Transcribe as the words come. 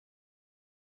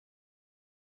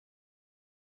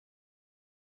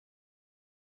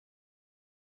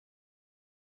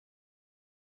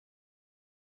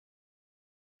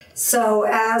So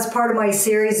as part of my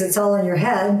series, It's All in Your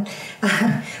Head,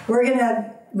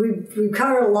 we've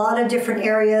covered a lot of different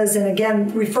areas. And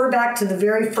again, refer back to the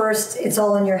very first It's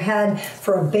All in Your Head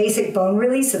for a basic bone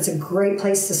release. It's a great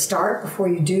place to start before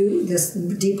you do this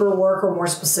deeper work or more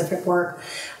specific work.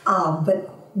 But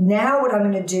now what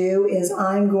I'm going to do is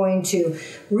I'm going to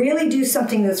really do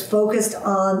something that's focused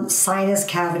on sinus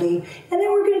cavity. And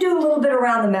then we're going to do a little bit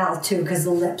around the mouth too, because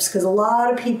the lips. Because a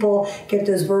lot of people get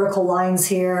those vertical lines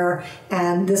here.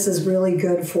 And this is really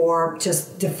good for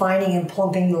just defining and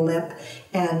plumping the lip.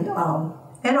 And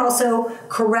also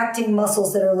correcting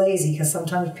muscles that are lazy. Because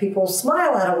sometimes people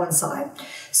smile out of one side.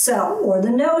 So, or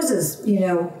the nose is, you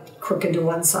know, crooked to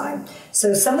one side.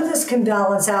 So some of this can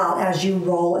balance out as you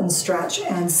roll and stretch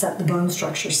and set the bone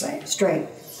structure straight.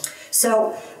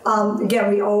 So again,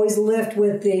 we always lift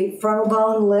with the frontal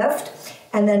bone lift.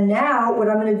 And then now what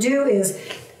I'm going to do is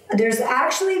there's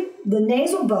actually the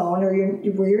nasal bone, or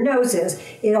where your nose is,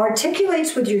 it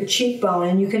articulates with your cheekbone,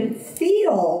 and you can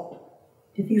feel,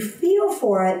 if you feel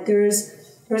for it, there's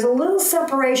a little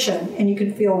separation, and you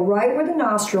can feel right where the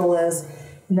nostril is.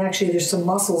 And actually, there's some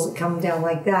muscles that come down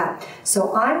like that.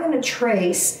 So I'm going to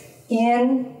trace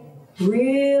in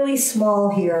really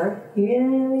small here,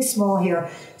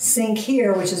 sink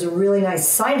here, which is a really nice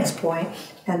sinus point,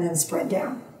 and then spread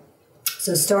down.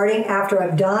 So starting after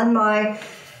I've done my,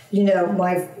 you know,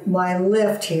 my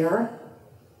lift here,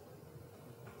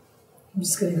 I'm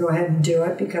just going to go ahead and do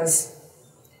it because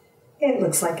it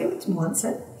looks like it wants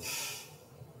it.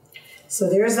 So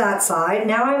there's that side.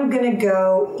 Now I'm going to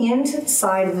go into the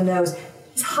side of the nose,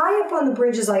 as high up on the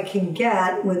bridge as I can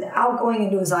get without going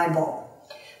into his eyeball.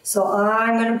 So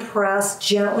I'm going to press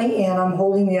gently in. I'm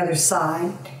holding the other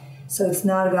side. So it's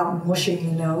not about mushing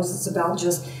the nose. It's about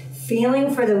just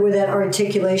feeling for where that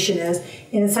articulation is.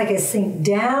 And it's like I sink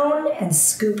down and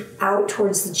scoop out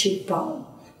towards the cheekbone.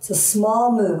 It's a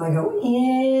small move. I go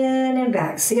in and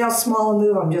back. See how small a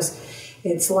move?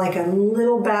 It's like a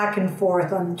little back and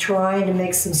forth. I'm trying to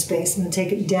make some space. I'm going to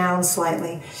take it down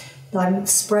slightly. I'm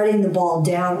spreading the ball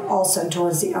down also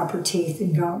towards the upper teeth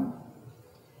and gum.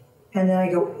 And then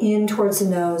I go in towards the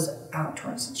nose, out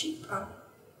towards the cheekbone.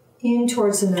 In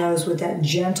towards the nose with that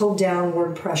gentle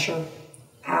downward pressure,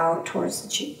 out towards the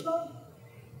cheekbone.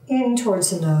 In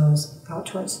towards the nose, out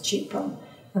towards the cheekbone.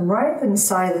 I'm right up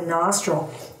inside the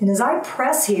nostril. And as I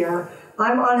press here,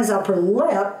 I'm on his upper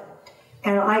lip.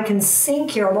 And I can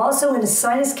sink here. I'm also in his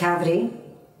sinus cavity.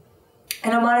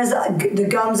 And I'm on the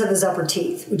gums of his upper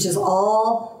teeth, which is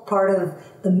all part of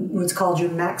what's called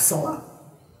your maxilla.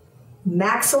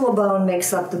 Maxilla bone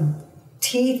makes up the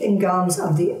teeth and gums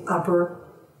of the upper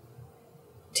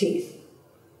teeth.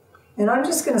 And I'm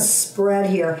just going to spread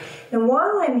here. And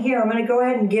while I'm here, I'm going to go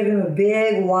ahead and give him a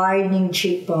big widening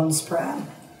cheekbone spread.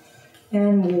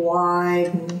 And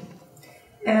widen.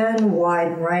 And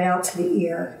widen right out to the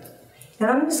ear. And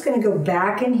I'm just going to go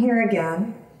back in here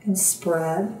again and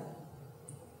spread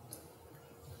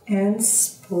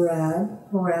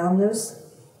around those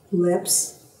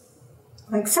lips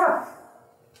like so.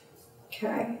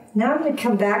 Okay, now I'm going to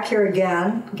come back here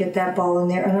again, get that ball in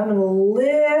there, and I'm going to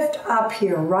lift up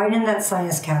here, right in that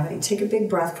sinus cavity. Take a big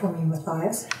breath for me,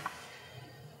 Matthias.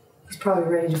 He's probably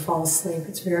ready to fall asleep.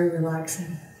 It's very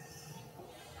relaxing.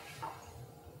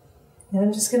 And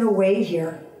I'm just going to wait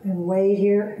here. And wait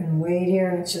here, and wait here,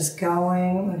 and it's just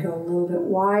going. I'm going to go a little bit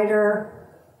wider.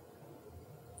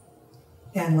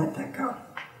 And let that go.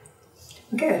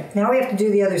 Okay, now we have to do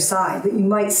the other side. But you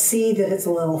might see that it's a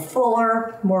little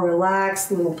fuller, more relaxed,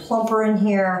 a little plumper in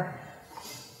here.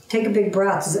 Take a big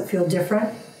breath. Does it feel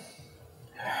different?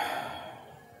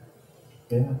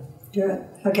 Yeah. Good.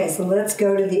 Okay, so let's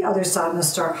go to the other side. I'm going to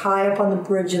start high up on the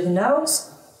bridge of the nose,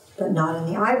 but not in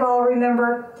the eyeball,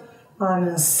 remember? I'm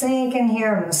going to sink in here.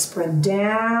 I'm going to spread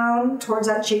down towards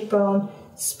that cheekbone,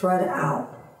 spread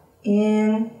out,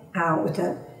 in, out with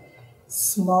that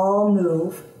small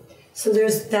move. So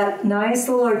there's that nice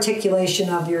little articulation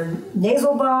of your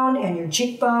nasal bone and your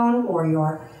cheekbone,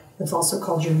 or it's also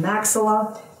called your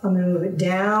maxilla. I'm going to move it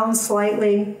down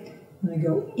slightly. I'm going to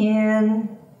go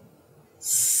in,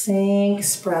 sink,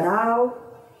 spread out,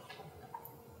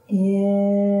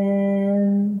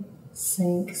 in,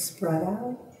 sink, spread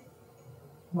out.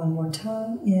 One more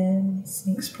time, in,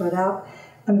 sink, spread out.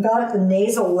 I'm about at the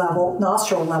nasal level,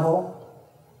 nostril level.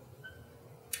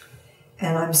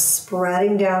 And I'm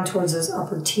spreading down towards those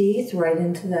upper teeth, right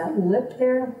into that lip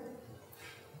there.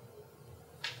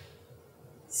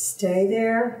 Stay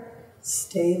there,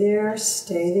 stay there,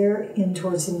 stay there, in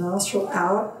towards the nostril,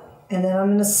 out. And then I'm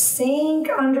going to sink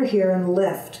under here and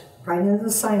lift right into the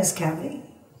sinus cavity.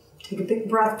 Take a big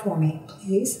breath for me,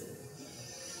 please.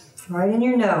 right in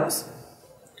your nose.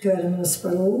 Good, I'm gonna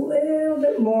spread a little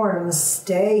bit more. I'm gonna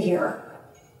stay here.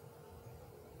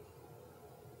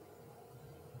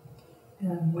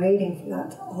 And I'm waiting for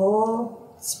that to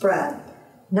all spread.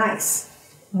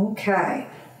 Nice. Okay.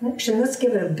 Actually, let's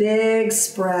give it a big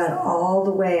spread all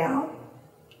the way out.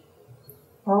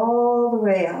 All the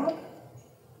way out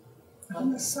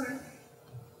on this side.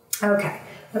 Okay.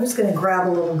 I'm just going to grab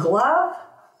a little glove.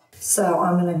 So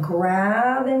I'm going to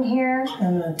grab in here.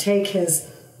 I'm going to take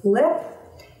his lip.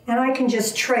 And I can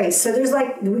just trace. So there's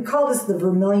like, we call this the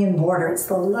Vermillion Border. It's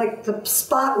the, like the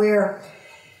spot where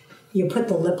you put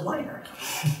the lip liner.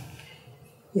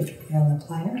 If you put a lip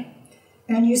liner.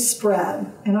 And you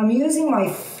spread. And I'm using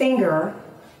my finger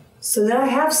so that I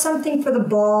have something for the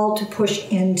ball to push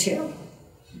into.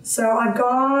 So I've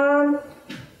gone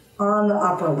on the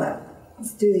upper lip.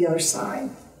 Let's do the other side.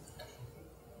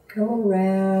 Go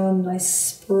around, nice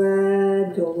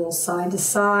spread, go a little side to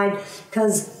side,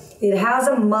 because it has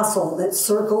a muscle that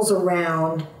circles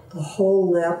around the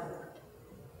whole lip.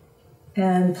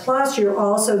 And plus you're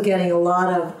also getting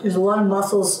there's a lot of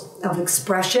muscles of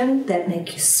expression that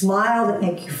make you smile, that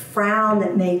make you frown,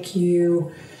 that make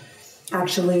you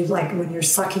actually, like when you're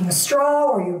sucking a straw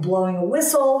or you're blowing a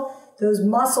whistle, those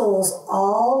muscles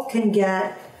all can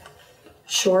get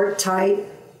short, tight,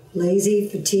 lazy,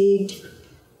 fatigued,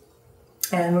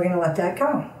 and we're going to let that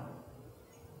go.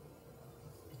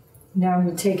 Now I'm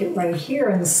going to take it right here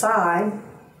inside,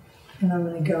 and I'm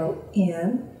going to go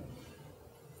in.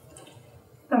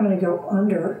 I'm going to go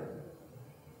under,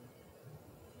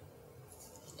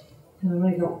 and I'm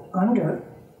going to go under,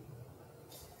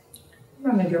 and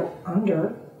I'm going to go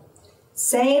under.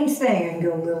 Same thing, I can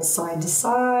go a little side to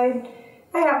side.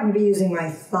 I happen to be using my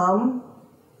thumb,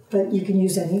 but you can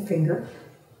use any finger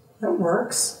that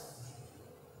works.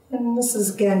 And this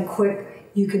is, again, quick.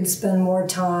 You can spend more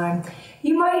time.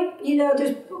 You might,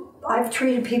 I've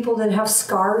treated people that have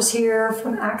scars here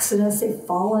from accidents. They've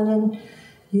fallen and,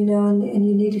 and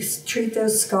you need to treat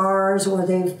those scars, or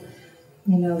they've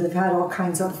had all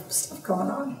kinds of stuff going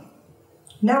on.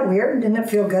 Isn't that weird? Didn't it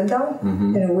feel good though?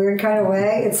 Mm-hmm. In a weird kind of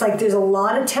way. It's like there's a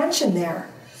lot of tension there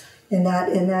in that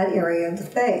area of the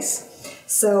face.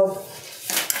 So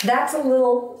that's a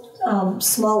little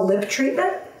small lip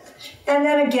treatment. And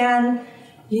then again,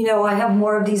 I have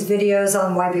more of these videos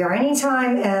on YBR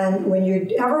Anytime, and when you're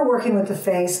ever working with the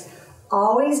face,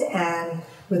 always end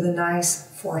with a nice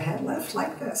forehead lift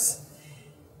like this.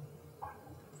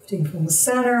 Lifting from the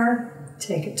center,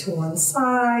 take it to one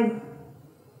side.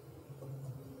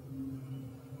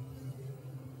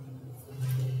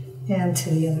 And to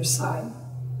the other side.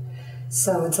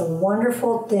 So it's a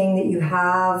wonderful thing that you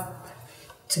have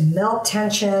to melt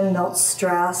tension, melt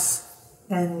stress,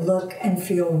 and look and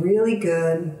feel really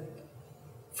good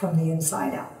from the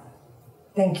inside out.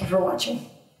 Thank you for watching.